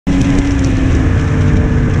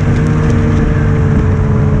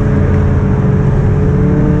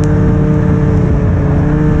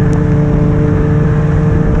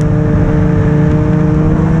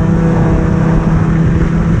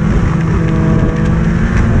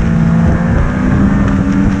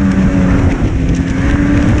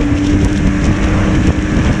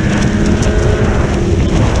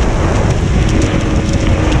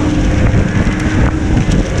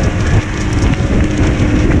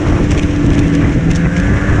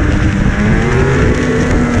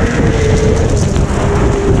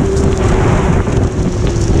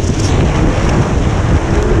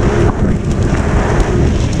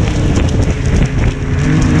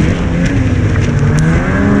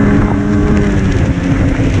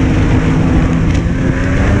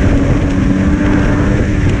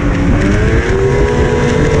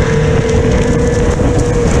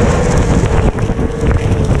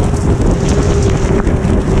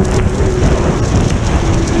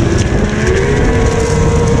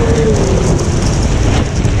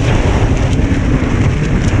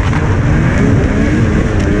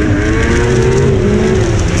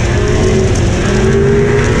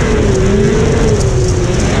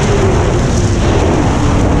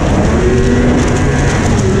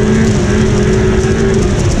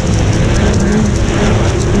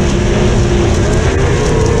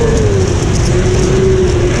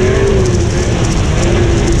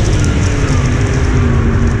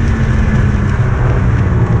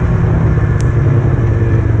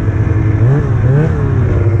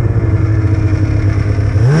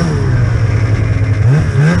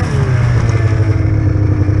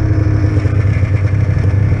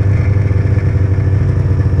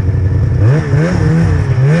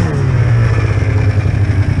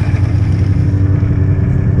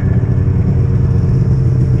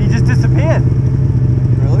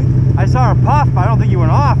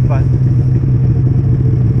but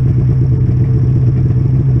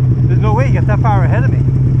there's no way he gets that far ahead of me.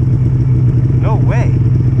 No way.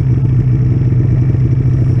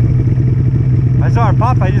 I saw her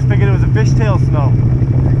pop, I just figured it was a fishtail snow.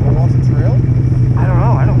 Go off the trail? I don't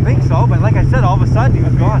know, I don't think so, but like I said, all of a sudden he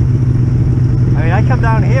was gone. I mean, I come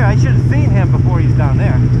down here, I should have seen him before he's down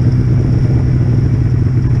there.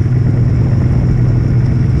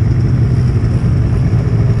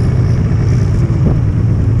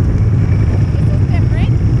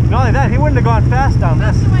 Not only that, he wouldn't have gone fast down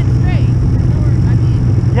this. He went straight. I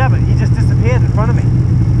mean, yeah, but he just disappeared in front of me.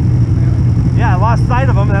 Really? Yeah, I lost sight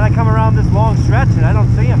of him, and then I come around this long stretch, and I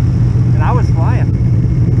don't see him. And I was flying.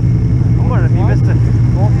 I'm wondering if he missed it.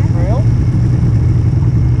 Go off the trail?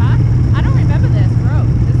 huh? I don't remember this road.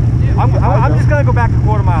 This is new. I'm just going to go back a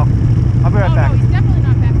quarter mile. I'll be right back. No, he's definitely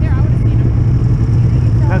not back there. I would have seen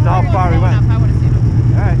him. That's how far he went. I would have seen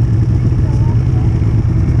him. All right.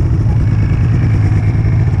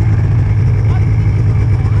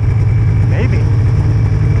 Maybe.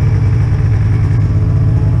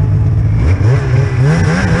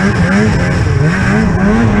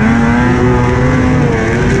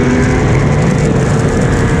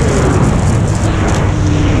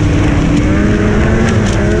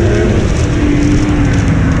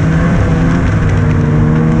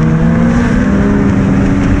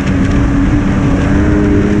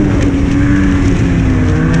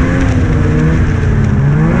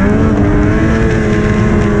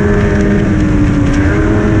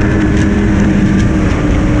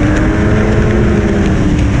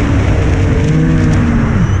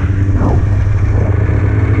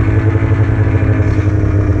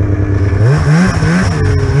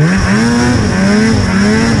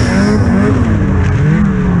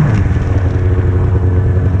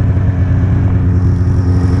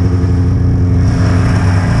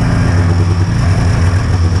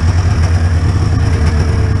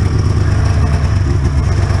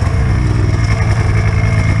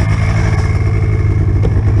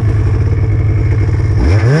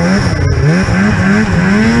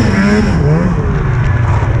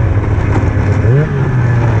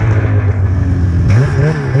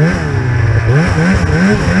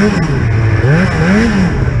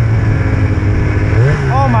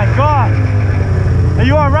 Oh my God! Are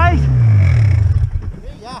you all right?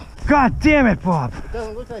 Yeah. God damn it, Bob! It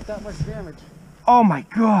doesn't look like that much damage. Oh my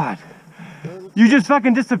God! You just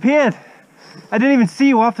fucking disappeared. I didn't even see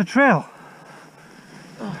you off the trail.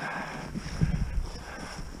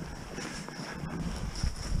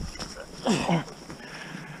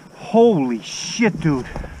 Holy shit, dude.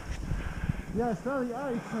 Yeah, I saw the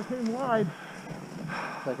ice. I came wide.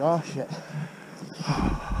 It's like, oh shit.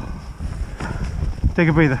 Take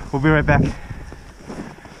a breather. We'll be right back.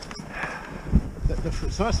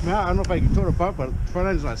 It's not smashed. I don't know if I can tore it apart, but the front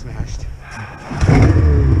end's not smashed.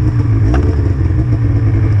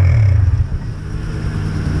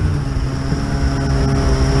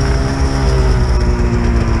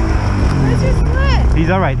 Where's your sled? He's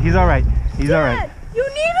all right. He's all right. He's all right. You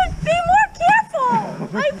need to be more careful!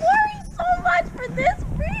 I worry so much for this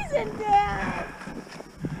reason, Dad!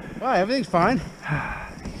 Oh, everything's fine. Dad,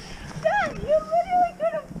 you literally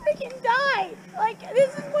could have freaking died! Like,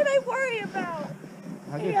 this is what I worry about.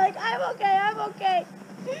 And you're like, I'm okay, I'm okay.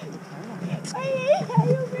 You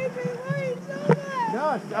made me worry so much. No,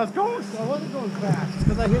 I wasn't going fast. It's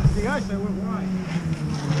because I hit the ice, I went wide.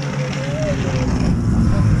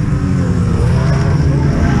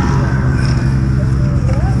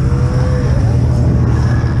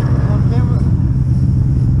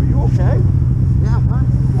 Are you okay? Yeah, I'm fine.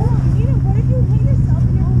 What if you hit yourself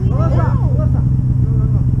and you're bleeding out?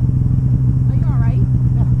 Are you all right?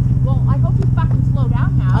 Yeah. Well, I hope you fucking slow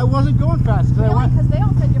down now. I wasn't going fast. Really? Because they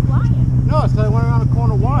all said you're flying. No, it's because I went around the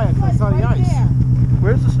corner wide because I saw the ice. There.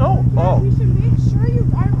 Where's the snow? Yeah, we should make sure you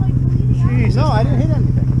aren't like bleeding out. No, I didn't hit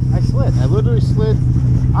anything. I slid. I literally slid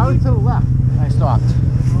out to the left. I stopped.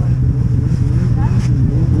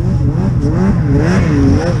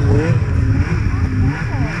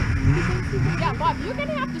 Yeah, Bob, you're going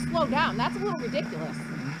to have to slow down. That's a little ridiculous.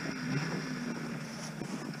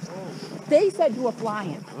 They said you were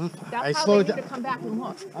flying. That's how they need to come back and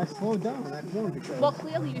look. I slowed down in that corner because... Well,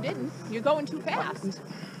 clearly you didn't. You're going too fast.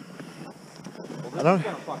 I don't...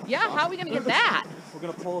 Yeah, how are we going to get that? We're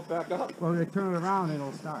going to pull it back up. Well, we turn it around and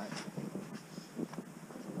it'll start.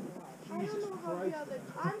 I don't know how the other...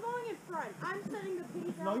 I'm going in front. I'm setting the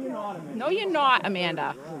pace. No, you're not, Amanda. No, you're not,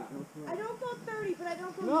 Amanda. I don't go 30, but I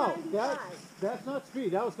don't go No, 95. that's not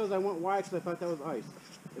speed. That was because I went wide because I thought that was ice.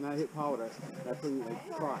 and I hit powder. I couldn't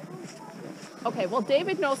like caught. Okay, well,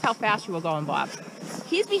 David knows how fast you were going, Bob.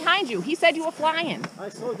 He's behind you. He said you were flying. I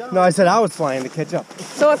slowed down. No, I said I was flying to catch up.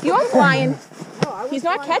 So if you're flying, No, I was he's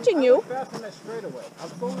not flying- catching you. I was fast on that straightaway. I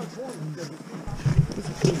was going on corners.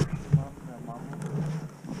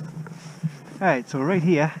 Alright, so right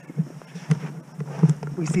here,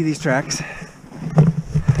 we see these tracks.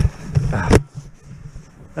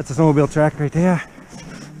 That's a snowmobile track right there.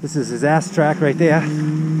 This is his ass track right there.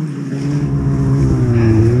 And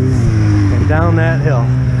down that hill.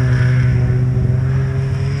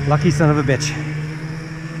 Lucky son of a bitch.